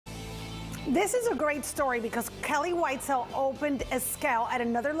This is a great story because Kelly Whitesell opened Eskell at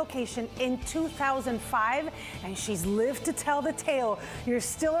another location in 2005, and she's lived to tell the tale. You're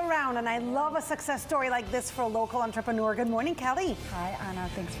still around, and I love a success story like this for a local entrepreneur. Good morning, Kelly. Hi, Anna.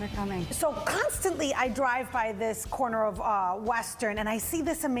 Thanks for coming. So constantly I drive by this corner of Western, and I see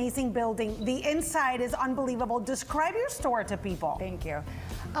this amazing building. The inside is unbelievable. Describe your store to people. Thank you.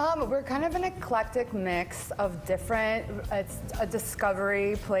 We're kind of an eclectic mix of different, it's a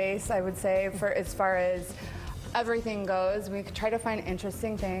discovery place, I would say, for as far as everything goes. We try to find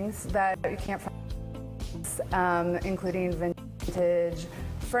interesting things that you can't find, including vintage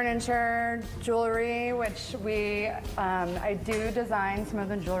furniture, jewelry, which I do design some of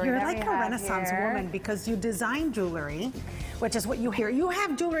the jewelry. You're that like we a have Renaissance here. woman because you design jewelry, which is what you hear. You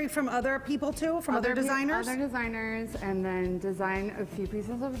have jewelry from other people too, from other designers? Other designers, and then design a few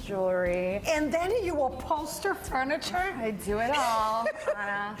pieces of jewelry. And then you upholster furniture? I do it all,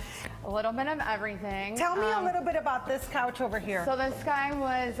 Anna. A little bit of everything. Tell me a little bit about this couch over here. So this guy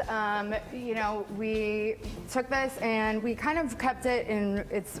was, we took this and we kind of kept it in,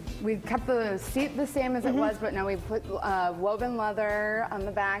 we kept the seat the same as it was, but now we put woven leather on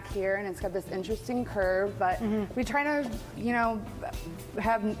the back here, and it's got this interesting curve, but we try to,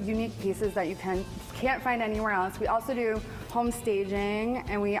 have unique pieces that you can't find anywhere else. We also do home staging,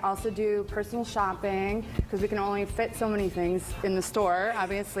 and we also do personal shopping, because we can only fit so many things in the store,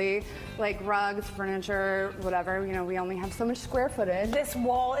 obviously, like rugs, furniture, whatever. We only have so much square footage. This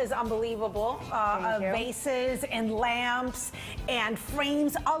wall is unbelievable. Vases and lamps and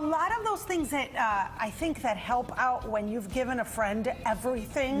frames. A lot of those things that I think that help out when you've given a friend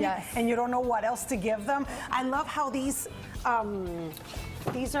everything and you don't know what else to give them. I love how these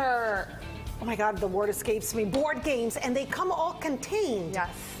are, oh my God, the word escapes me, board games, and they come all contained. Yes.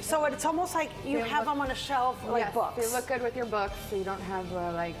 So it's almost like you have them on a shelf like books. They look good with your books, so you don't have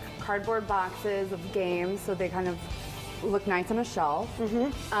like cardboard boxes of games, so they kind of look nice on a shelf.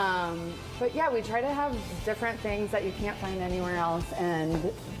 But yeah, we try to have different things that you can't find anywhere else,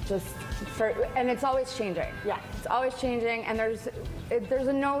 and and it's always changing. Yeah, it's always changing, and there's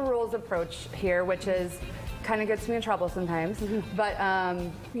a no rules approach here, which is kind of gets me in trouble sometimes. But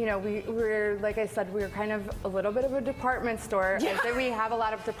we're, like I said, we're kind of a little bit of a department store. We have a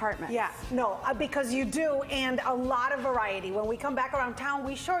lot of departments. Yeah, no, because you do, and a lot of variety. When we come back around town,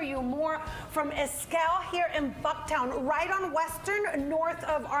 we show you more from Eskell here in Bucktown, right on Western, north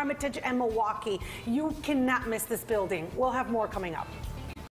of Armitage and Milwaukee. You cannot miss this building. We'll have more coming up.